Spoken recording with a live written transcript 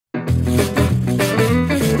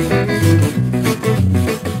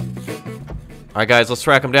Alright, guys, let's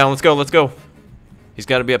track him down. Let's go, let's go. He's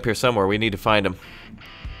got to be up here somewhere. We need to find him.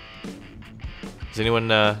 Does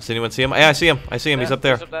anyone see him? Yeah, I see him. I see him. He's up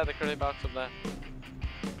there. He's up there, the curly box up there.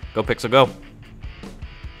 Go, Pixel, go.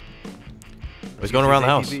 He's going around the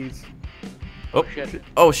house. Oh, Shit.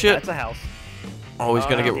 oh shit. That's a house. Oh, he's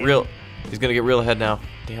gonna get real. He's gonna get real ahead now.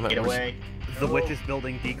 Damn it. Get away. The witch is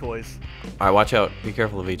building decoys. Alright, watch out. Be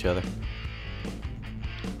careful of each other.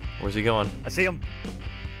 Where's he going? I see him.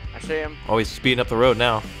 I see him. Oh, he's speeding up the road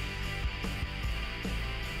now.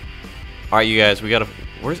 Alright, you guys, we gotta...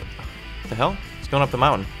 Where's... the hell? He's going up the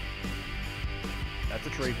mountain. That's a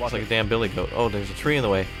tree. It's Watch like a it. damn billy goat. Oh, there's a tree in the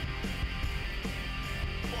way.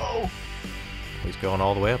 Whoa. He's going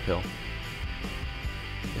all the way uphill.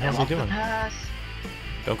 What the hell's he doing? Pass.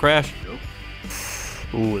 Don't crash. Nope.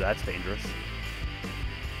 Ooh, that's dangerous.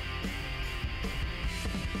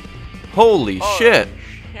 Holy Oh, shit!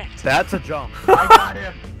 shit. That's a jump. I got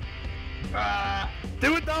him. Ah.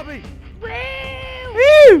 Do it, Dobby!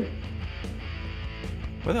 Woo!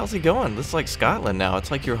 Where the hell's he going? This is like Scotland now.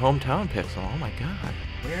 It's like your hometown, Pixel. Oh my god.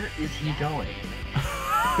 Where is he going?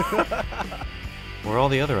 Where all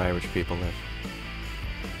the other Irish people live.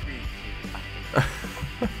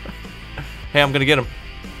 Hey, I'm gonna get him.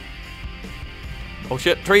 Oh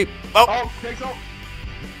shit, tree! Oh! Oh, Pixel.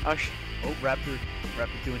 Oh shit. Oh, Raptor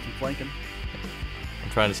doing some flanking. I'm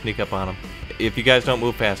trying to sneak up on him. If you guys don't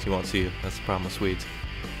move fast, he won't see you. That's the problem with Swedes.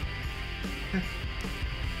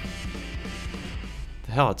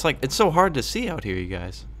 The hell, it's so hard to see out here, you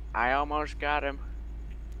guys. I almost got him.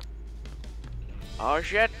 Oh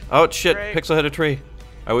shit. Oh shit, Tree. Pixel hit a tree.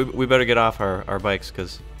 Alright, we better get off our bikes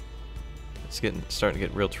because it's starting to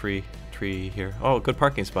get real tree here. Oh, good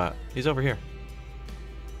parking spot. He's over here.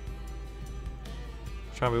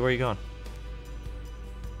 Stromby, where are you going?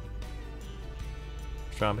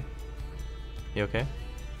 Stromby? You okay?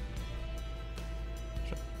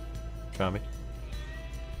 Stromby?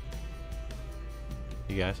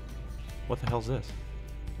 You guys? What the hell's this?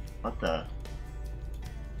 What the?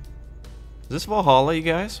 Is this Valhalla, you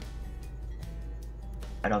guys?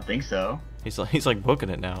 I don't think so. He's like booking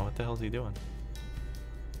it now. What the hell's he doing?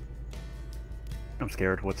 I'm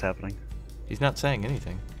scared. What's happening? He's not saying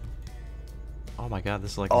anything. Oh my god,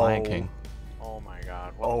 this is like Lion King. Oh my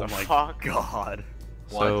god. What Oh the my fuck? god.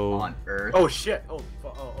 What So- on earth? Oh shit! Oh.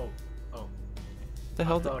 The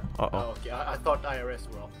hell? Oh, Uh-oh. okay. I thought IRS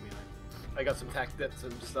were off me. I got some tax debts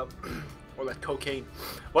and stuff, or like cocaine.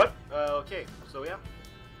 What? Okay. So yeah.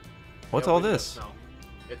 What's Yeah, all we this? just know.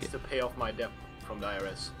 It's to pay off my debt from the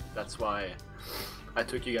IRS. That's why I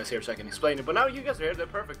took you guys here so I can explain it. But now you guys are here. They're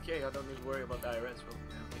perfect. Okay, I don't need to worry about the IRS. Well,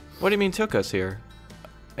 yeah. What do you mean took us here?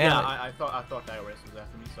 Yeah, Man, I thought the IRS was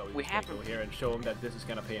after me, so we have just go to- here and show them that this is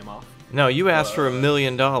gonna pay him off. no, you asked for $1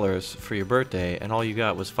 million for your birthday, and all you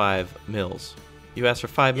got was 5 mils. You asked for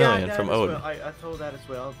 5 million that from as Odin. well. I told that as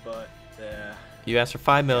well, but You asked for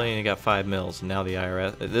 5 million, you got 5 mils, and now the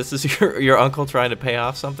IRS. This is your uncle trying to pay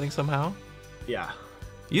off something somehow? yeah.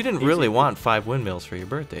 You didn't really want 5 windmills for your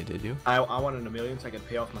birthday, did you? I wanted $1 million so I could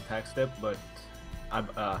pay off my tax debt, but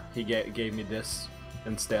he gave me this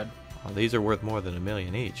instead. Well, these are worth more than $1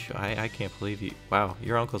 million each. I can't believe you. Wow,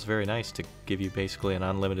 your uncle's very nice to give you basically an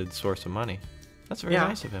unlimited source of money. That's very Yeah.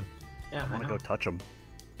 nice of him. Yeah, I want to go touch him.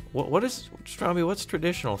 What is, Stromby, what's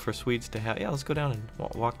traditional for Swedes to have? Yeah, let's go down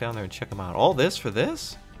and walk down there and check them out. All this for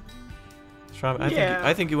this? Stromby, Yeah.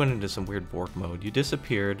 I think you went into some weird Bork mode. You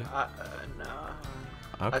disappeared.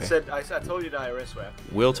 No. Okay. I told you the IRS were after me.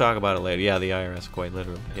 We'll talk about it later. Yeah, the IRS, quite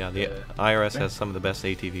literally. Yeah, the Yeah. IRS has some of the best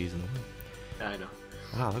ATVs in the world. Yeah, I know.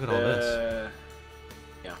 Wow, look at all this.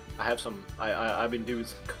 Yeah, I have some. I've been doing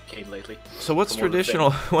some cocaine lately. So what's From one of the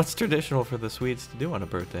traditional? What's traditional for the Swedes to do on a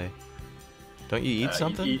birthday? Don't you eat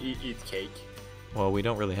something? Eat cake. Well, we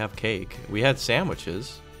don't really have cake. We had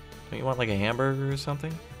sandwiches. Don't you want like a hamburger or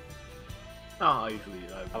something? No, I usually.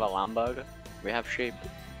 Have a lamb burger. We have sheep.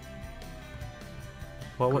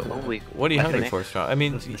 Well, Holy- what are you I hungry think- for, Strong? I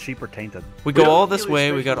mean, The sheep are tainted. we go don't all this really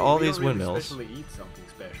way. We got specially- all we these don't really windmills. Especially eat something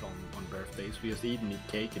special on birthdays. We just eat and eat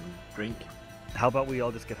cake and drink. How about we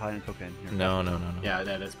all just get high on cocaine? Here. No. Yeah,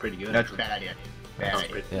 that's pretty good. That's a bad idea. Bad That's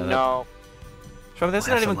idea. pretty- Yeah, No. Stromby, that's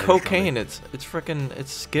We'll not have even some later, cocaine. It's frickin'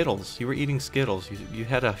 it's Skittles. You were eating Skittles. You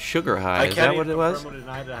had a sugar high. I Is can't that what it was? confirm or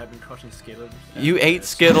deny that I've been crushing Skittles. You ate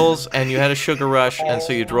Skittles and you had a sugar rush, and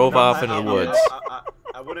so you drove off into the woods.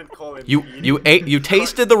 I wouldn't call it. You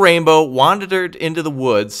tasted the rainbow, wandered into the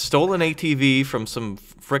woods, stole an ATV from some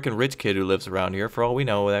frickin' rich kid who lives around here. For all we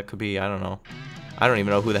know, that could be, I don't know. I don't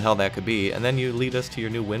even know who the hell that could be. And then you lead us to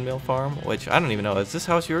your new windmill farm, which I don't even know. Is this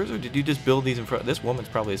house yours, or did you just build these in front? This woman's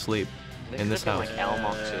probably asleep. in this could've house. been like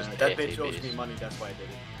Elmox's That bitch owes ATVs. me money, that's why I did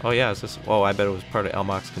it. Oh yeah, is this? Oh, I bet it was part of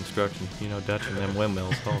Elmox construction. You know, Dutch and them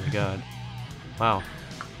windmills. Holy God. Wow.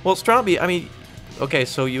 Well, Stromby, I mean, okay,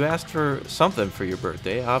 so you asked for something for your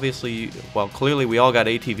birthday. Obviously, well, clearly we all got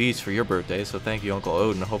ATVs for your birthday, so thank you, Uncle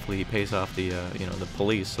Odin. Hopefully he pays off the, you know, the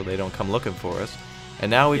police so they don't come looking for us. And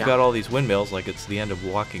now we've got all these windmills, like it's the end of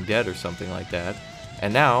Walking Dead or something like that.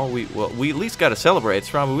 And now we at least got to celebrate.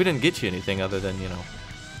 Stromby, we didn't get you anything other than, you know,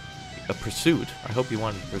 a pursuit. I hope you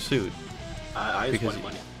wanted a pursuit. I just Because wanted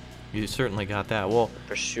money. You certainly got that. Well,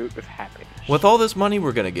 Pursuit of happiness. with all this money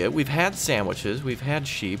we're gonna get, we've had sandwiches, we've had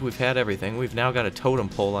sheep, we've had everything. We've now got a totem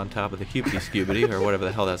pole on top of the Hubity Scubity or whatever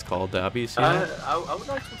the hell that's called. Dobby, you see that? I would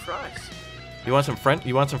like some fries. You want some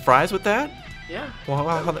You want some fries with that? Yeah. Well,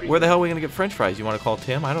 where the hell are we gonna get French fries? You want to call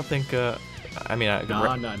Tim? I don't think. I mean, I can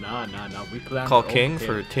No. We plan Call for King potato.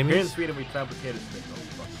 for Here in Timmy's? Sweden, we plan potatoes with no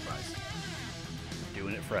fucking fries.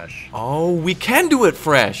 Doing it fresh. Oh, we can do it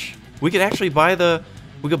fresh. We could actually buy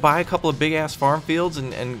We could buy a couple of big ass farm fields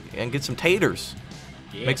and get some taters.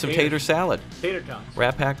 Yeah, Make some tater salad. Tater tots.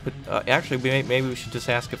 Rat Pack. Actually, maybe we should just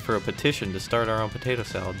ask it for a petition to start our own potato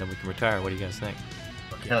salad. Then we can retire. What do you guys think?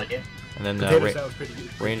 Hell yeah. And then Potato salad's pretty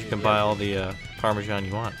good. Ranger can buy all the Parmesan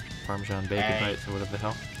you want. Parmesan bacon Hey. bites or whatever the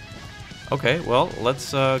hell. Okay, well,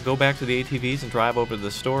 let's go back to the ATVs and drive over to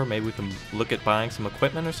the store. Maybe we can look at buying some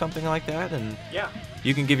equipment or something like that. And Yeah.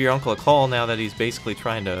 you can give your uncle a call now that he's basically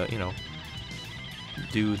trying to, you know,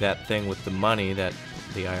 do that thing with the money that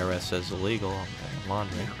the IRS says illegal,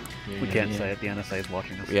 laundering. We can't say it. The NSA is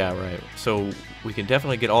watching us. Yeah, right. So we can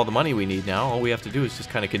definitely get all the money we need now. All we have to do is just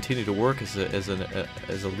kind of continue to work as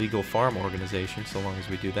a legal farm organization, so long as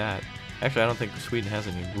we do that. Actually, I don't think Sweden has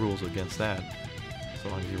any rules against that, so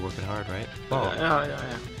long as you're working hard, right? Oh.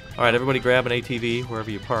 Yeah. All right, everybody grab an ATV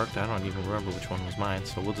wherever you parked. I don't even remember which one was mine,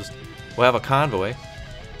 so we'll have a convoy.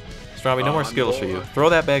 Stromby, no more I'm Skittles for you. bored. Throw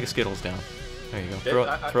that bag of Skittles down. There you go. Throw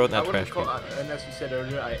it in that I trash call, can. and as you said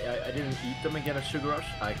earlier, I didn't eat them again at Sugar Rush.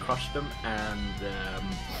 I crushed them and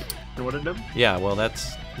snorted them. Yeah, well,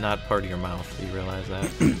 that's not part of your mouth. You realize that?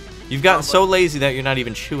 You've gotten so lazy that you're not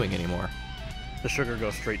even chewing anymore. The sugar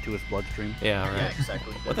goes straight to his bloodstream. Yeah, Yeah, right.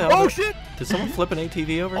 exactly. What the hell? Oh shit! Did someone flip an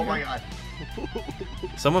ATV over Oh here? my god.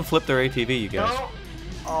 Someone flipped their ATV, you guys. No!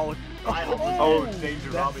 Oh, Oh, danger,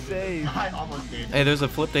 that Robin. save. I almost did. Hey, there's a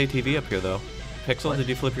flipped ATV up here, though. Pixel, did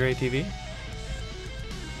you flip your ATV?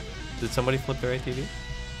 Did somebody flip their ATV?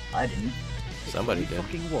 I didn't. Somebody did.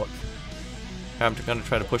 Fucking what? I'm gonna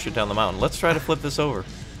try to push it down the mountain. Let's try to flip this over.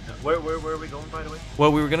 Where are we going, by the way?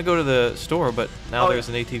 Well, we were gonna go to the store, but now Oh, there's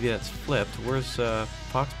an ATV that's flipped. Where's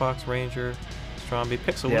Foxbox, Ranger, Stromby,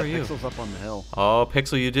 Pixel? Yeah, Where are you? Pixel's up on the hill. Oh,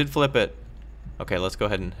 Pixel, you did flip it. Okay, let's go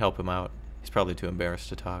ahead and help him out. He's probably too embarrassed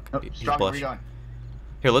to talk. Oh, He's Strong, where are you blushing. going?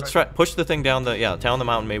 Here, let's try push the thing down down the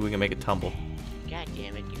mountain. Maybe we can make it tumble. God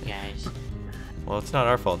damn it, you guys. Well, it's not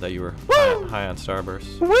our fault that you were high on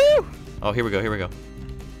Starburst. Woo! Oh, here we go.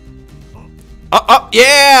 Oh,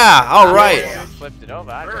 yeah! All right. I flipped it over.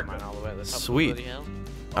 I got mine all the way to the top Sweet. of the hill.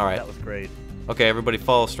 All right. That was great. Okay, everybody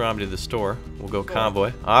follow Stromby to the store. We'll go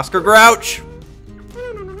convoy. Oscar Grouch!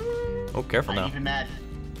 Oh, careful I now. ain't even mad.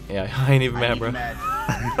 Yeah, I ain't even I mad, ain't bro.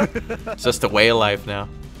 even mad. It's just a way of life now.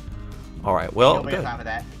 All right, well, Nobody has good. time for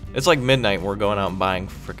that. It's like midnight and we're going out and buying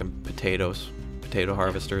freaking potatoes, potato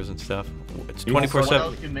harvesters and stuff. It's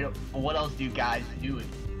 24/7. What else do you guys do at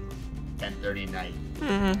 10:30 at night?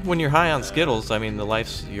 When you're high on Skittles, I mean, the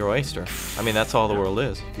life's your oyster. I mean, that's all the world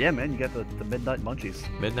is. Yeah, man, you got the midnight munchies.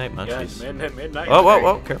 Midnight Yeah, munchies. midnight. Oh, whoa,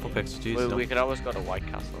 whoa, careful, Pixel. Jeez, We don't- could always go to White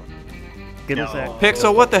Castle. Skittles No. act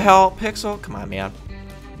Pixel, what the hell? Pixel, come on, man.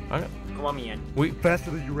 Okay. Come on, man. We faster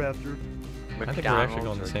than you, Raptor. I think we're actually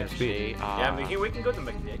going the same speed. Yeah, I mean, here we can go to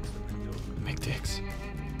McDick's. McDicks.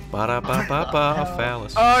 Ba-da-ba-ba-ba,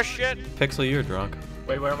 phallus. Oh shit! Pixel, you're drunk.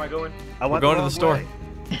 Wait, where am I going? We're going to the store.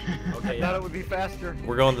 Okay, Thought yeah. it would be faster.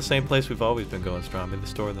 We're going the same place we've always been going, Stromby.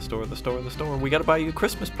 The store. We gotta buy you a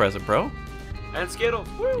Christmas present, bro. And Skittles.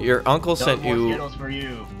 Woo! Your uncle No sent more you. Skittles for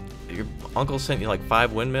you. Your uncle sent you like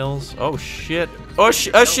 5 windmills. Oh shit. Oh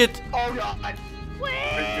shit. Oh god.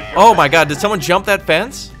 Oh my god, did someone jump that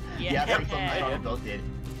fence? Yeah, Yeah, Pixel I and Strong did. both did.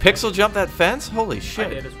 Pixel jumped that fence? Holy I did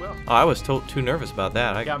shit. as well. Oh, I was too nervous about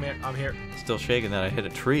that. Yeah, I'm here. Still shaking that I hit a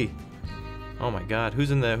tree. Oh my god,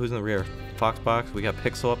 who's in the rear? Foxbox, we got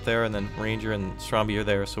Pixel up there, and then Ranger and Stromby are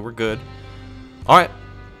there, so we're good. Alright.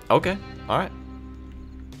 Okay. Alright.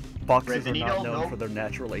 Foxes are Resident not Evil, known no. for their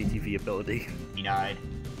natural ATV ability. Denied.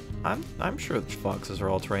 I'm sure the foxes are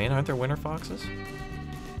all trained. Aren't there winter foxes?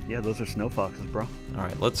 Yeah, those are snow foxes, bro.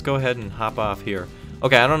 Alright, let's go ahead and hop off here.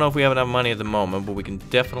 Okay, I don't know if we have enough money at the moment, but we can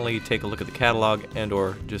definitely take a look at the catalog and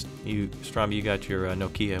or just you, Strom, you got your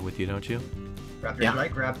Nokia with you, don't you? Raptor, Yeah. can I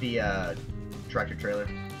grab the tractor trailer?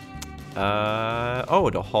 Oh,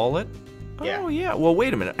 to haul it? Yeah. Oh, yeah. Well,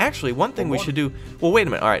 wait a minute. Actually, one thing we should do... Well, wait a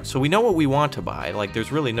minute. All right, so we know what we want to buy. Like,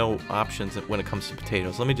 there's really no options when it comes to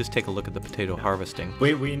potatoes. Let me just take a look at the potato harvesting.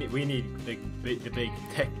 We need the big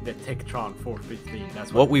Tektron 415.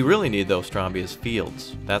 That's What we really need, though, Stromby, is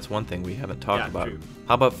fields. That's one thing we haven't talked Yeah, about. true.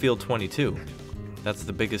 How about field 22? That's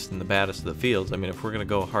the biggest and the baddest of the fields. I mean, if we're going to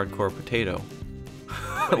go hardcore potato,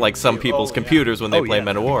 like some people's yeah. computers when they Oh, play yeah.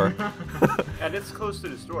 Men of War. And it's close to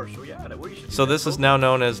the store, so yeah, we should. So this is now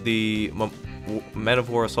known as the Men of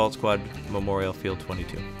War Assault Squad Memorial Field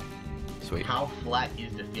 22. Sweet. How flat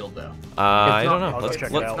is the field though? I don't not- know. I'll Let's go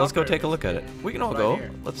check it out. let's go take a look at it. We can all Right go.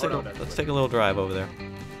 here. Let's Oh, take no, a that's let's right. take a little drive over there.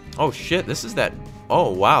 Oh shit! This is that.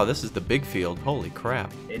 Oh wow! This is the big field. Holy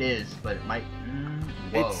crap! It is, but it might.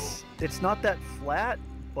 Whoa. It's not that flat,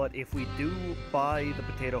 but if we do buy the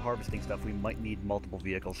potato harvesting stuff, we might need multiple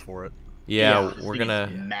vehicles for it. Yeah, this we're thing is gonna.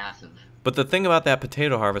 massive. But the thing about that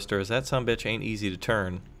potato harvester is that sumbitch ain't easy to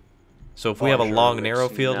turn. So if we Oh, have a sure, long let's narrow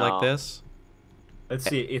see field like now. this, Let's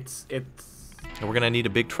see. It's and we're gonna need a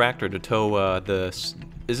big tractor to tow the.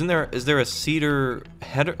 Is there a cedar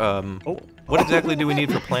header? Oh. What exactly do we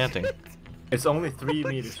need for planting? it's only 3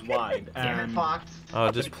 meters wide. Damn it, And Fox. Oh,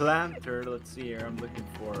 the just. planter. Let's see here. I'm looking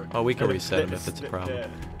for. Oh, we can the- reset 'em the- if it's a the-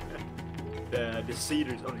 problem. The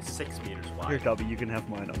cedar is only 6 meters Here, wide. Cubby, you can have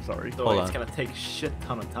mine. I'm sorry. So Hold it's on. gonna take a shit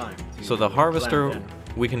ton of time. So the harvester,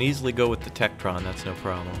 we can easily go with the Tektron. That's no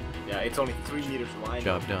problem. Yeah, it's only 3 meters wide.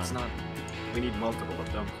 Job but It's done. not. We need multiple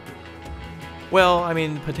of them. Well, I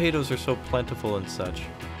mean, potatoes are so plentiful and such.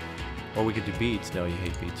 Or we could do beets. No, you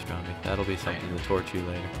hate beets, Stromby. That'll be something to torch you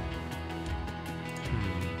later.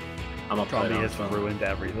 I'm up Tommy has ruined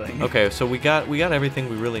everything. Okay, so we got everything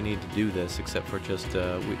we really need to do this, except for just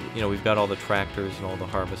we've got all the tractors and all the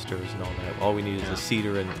harvesters and all that. All we need is Yeah. a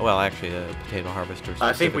seeder and a potato harvester.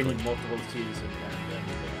 I think we specifically. need multiple seeders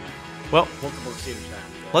and Well, multiple seeders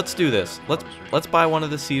and. let's do this. harvesters. Let's buy one of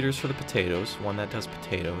the seeders for the potatoes, one that does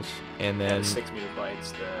potatoes, and Yeah, then the 6 meter wide.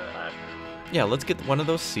 It's the. yeah, let's get one of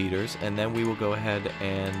those seeders, and then we will go ahead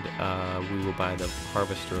and we will buy the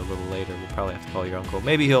harvester a little later. We'll probably have to call your uncle.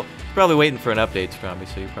 Maybe he's probably waiting for an update, Stromby,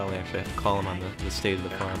 so you probably actually have to call him on the state of the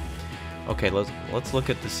farm. Okay, let's look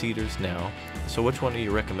at the seeders now. So which one are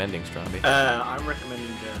you recommending, Stromby? I'm recommending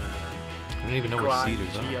the. I don't even know where Grind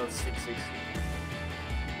seeders are. GL660.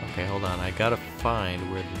 Okay, hold on. I gotta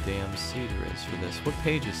find where the damn cedar is for this. What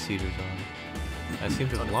page is cedars on? I seem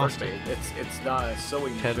to It's on have the lost first it. page. It's the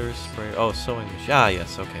sewing. Header, machine. sprayer. Oh, sewing machine. Ah,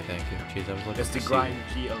 yes. Okay, thank you. Jeez, I was looking It's for the cedar. Grind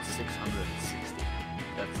GL660.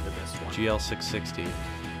 That's the best one. GL660.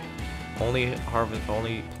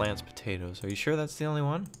 Only plants potatoes. Are you sure that's the only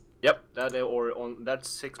one? Yep, that's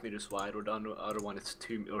 6 meters wide, or the other one is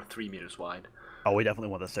 2 or 3 meters wide. Oh, we definitely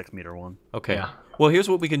want the 6 meter one. Okay. Yeah. Well, here's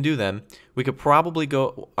what we can do then. We could probably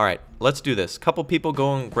go. All right, let's do this. Couple people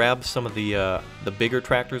go and grab some of the bigger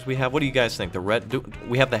tractors we have. What do you guys think?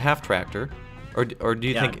 We have the half tractor, or do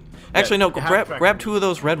you Yeah. think? Actually, no. the half Grab tractor. 2 of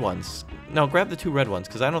those red ones. No, grab the 2 red ones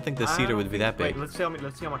because I don't think the cedar would be that big. Wait, let's see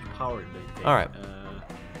how much power they take. All right.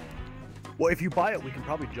 Well, if you buy it, we can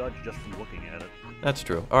probably judge just from looking at it. That's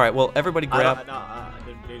true. All right. Well, everybody grab.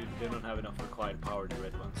 They don't have enough required power, the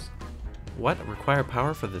red ones. What? Require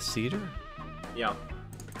power for the cedar? Yeah.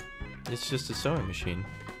 It's just a sewing machine.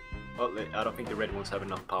 Well, I don't think the red ones have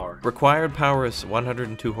enough power. Required power is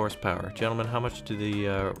 102 horsepower. Gentlemen, how much do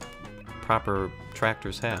the proper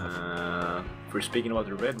tractors have? If we're speaking about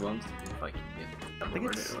the red ones, if I can get. I think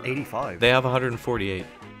it's 85. They have 148.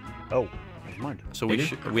 Oh, never mind. So They we do?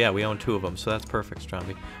 should, yeah, we own 2 of them, so that's perfect,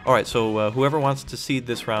 Stromby. All right, so whoever wants to seed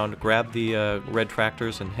this round, grab the red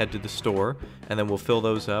tractors and head to the store, and then we'll fill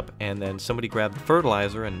those up, and then somebody grab the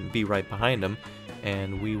fertilizer and be right behind them,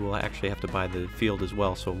 and we will actually have to buy the field as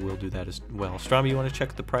well, so we'll do that as well. Stromby, you want to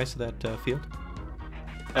check the price of that field?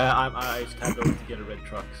 I just can't go to get a red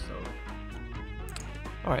truck, so.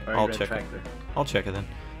 All right, or a I'll red check it. tractor. I'll check it then.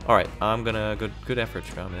 All right, I'm gonna good effort,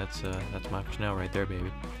 Stromby. That's my Chanel right there,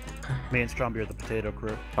 baby. Me and Stromby are the potato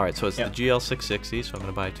crew. All right, so it's Yeah. the GL660, so I'm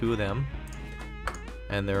gonna buy 2 of them,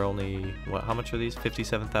 and they're only what? How much are these?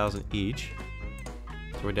 57,000 each.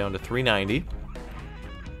 So we're down to 390.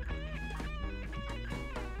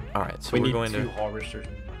 All right, so We we're need going 2 to. harvesters.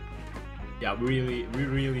 Yeah, we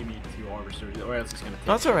really need 2 harvesters, or else it's gonna take.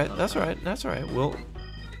 That's all right. a ton of That's all time. right. That's all right.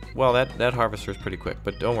 Well, that harvester's pretty quick,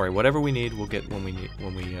 but don't worry. Whatever we need, we'll get when we need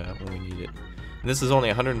it. And this is only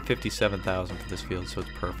 157,000 for this field, so it's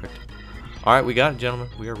perfect. All right, we got it, gentlemen.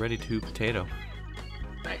 We are ready to potato.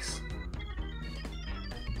 Nice.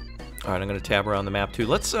 All right, I'm gonna tab around the map too.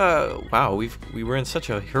 Let's. Wow, we were in such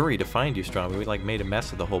a hurry to find you, Strong. We like made a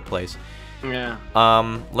mess of the whole place. Yeah.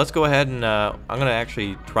 Let's go ahead and I'm gonna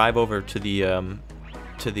actually drive over to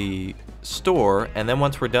the store, and then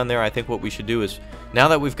once we're done there, I think what we should do is, now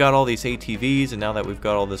that we've got all these ATVs and now that we've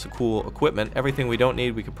got all this cool equipment, everything we don't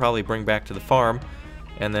need we could probably bring back to the farm,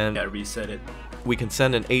 and then Yeah, reset it. we can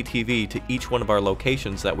send an ATV to each one of our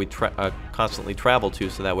locations that we constantly travel to,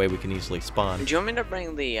 so that way we can easily spawn. Do you want me to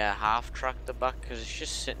bring the half tractor back? Because it's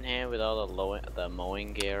just sitting here with all the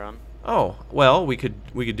mowing gear on. Oh, well, we could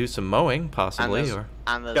do some mowing possibly, or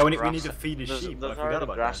And there's Yeah, we need grass, to feed the sheep. There's I forgot already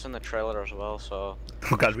about grass that. in the trailer as well, so...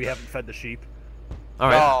 Oh god, we haven't fed the sheep. all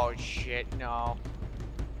right. Oh shit, no.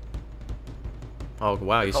 Oh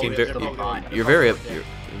wow, you seem it'll be fine. you're very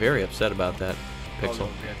very upset about that, Pixel.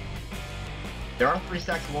 There are 3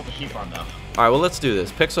 stacks of the sheep on though. All right, well, let's do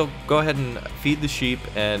this. Pixel, go ahead and feed the sheep,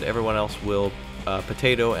 and everyone else will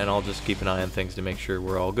potato, and I'll just keep an eye on things to make sure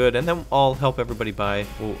we're all good, and then I'll help everybody buy.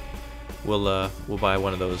 We'll buy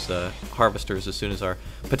one of those harvesters as soon as our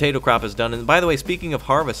potato crop is done. And by the way, speaking of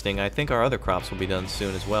harvesting, I think our other crops will be done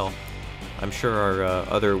soon as well. I'm sure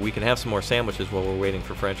our we can have some more sandwiches while we're waiting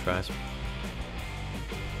for French fries.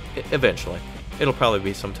 Eventually, it'll probably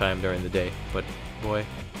be sometime during the day, but boy,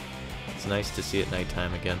 it's nice to see it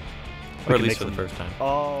nighttime again, or at least for the first time.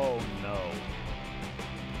 Oh no.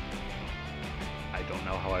 I don't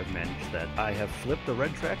know how I've managed that. I have flipped the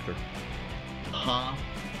red tractor. Huh?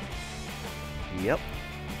 Yep.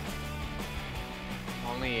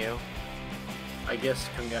 Only you. I guess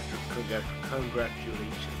congratulations.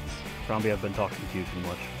 Crombie, I've been talking to you too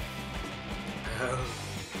much.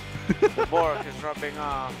 The bark is rubbing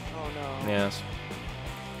off. Oh no. Yes.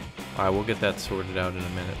 All right, we'll get that sorted out in a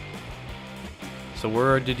minute. So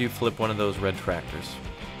where did you flip one of those red tractors?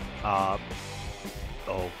 Oh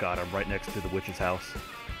god, I'm right next to the witch's house.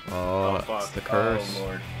 Oh, it's fuck. the curse. Oh,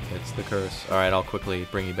 Lord. It's the curse. All right, I'll quickly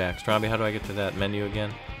bring you back. Stromby, how do I get to that menu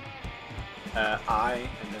again? I,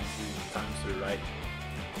 and then 3 times to the right.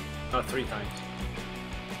 No, 3 times.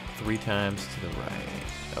 3 times to the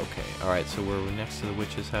right. Okay. All right, so we're next to the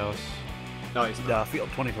witch's house. No, it's not. Field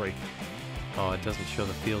 23. Oh, it doesn't show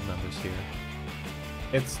the field numbers here.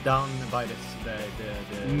 It's down by the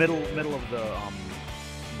Middle of the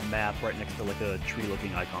map, right next to like a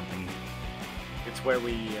tree-looking icon thingy. It's where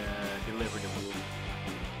we deliver the wool.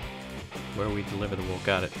 Where we deliver the wool.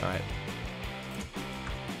 Got it. All right.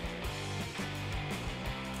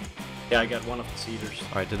 Yeah, I got one of the cedars.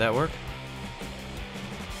 All right, did that work?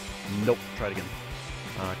 Nope. Try it again.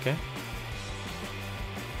 Okay.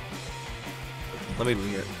 Let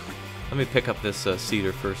me pick up this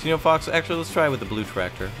cedar first. You know, Fox, actually, let's try with the blue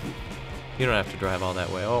tractor. You don't have to drive all that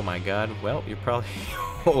way. Oh my god. Well, you're probably...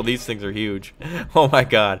 Oh, these things are huge. Oh my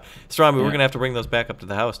god. Stromby, we're going to have to bring those back up to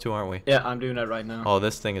the house too, aren't we? Yeah, I'm doing that right now. Oh,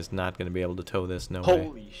 this thing is not going to be able to tow this. No way.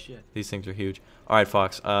 Holy shit. These things are huge. All right,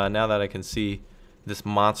 Fox. Now that I can see this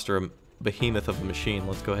monster behemoth of a machine,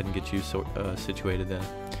 let's go ahead and get you situated then.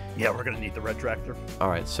 Yeah, we're gonna need the red tractor. All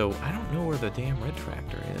right, so I don't know where the damn red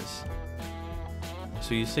tractor is.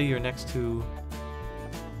 So you say you're next to...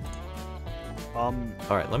 All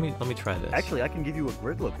right, let me try this. Actually, I can give you a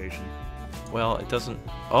grid location. Well, it doesn't...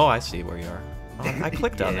 Oh, I see where you are. Oh, I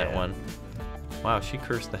clicked on that Yeah. one. Wow, she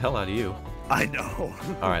cursed the hell out of you. I know.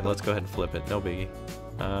 All right, let's go ahead and flip it. No biggie.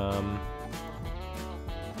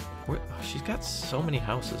 She's got so many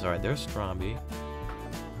houses. All right, there's Stromby.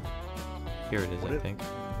 Here it is, I think.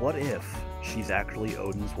 What if she's actually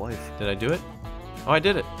Odin's wife? Did I do it? Oh, I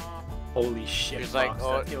did it. Holy shit, She's like, Fox,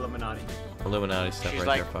 oh- that's Illuminati. Illuminati stuff She's right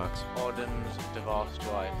like there, Fox. Odin's divorced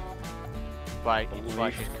wife. Right, it's why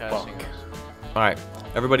she's cursing fuck. us. All right,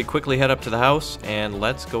 everybody quickly head up to the house, and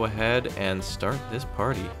let's go ahead and start this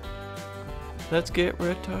party. Let's get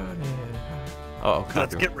retarded. Oh,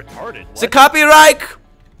 Let's copyright. get retarded. It's a copyright!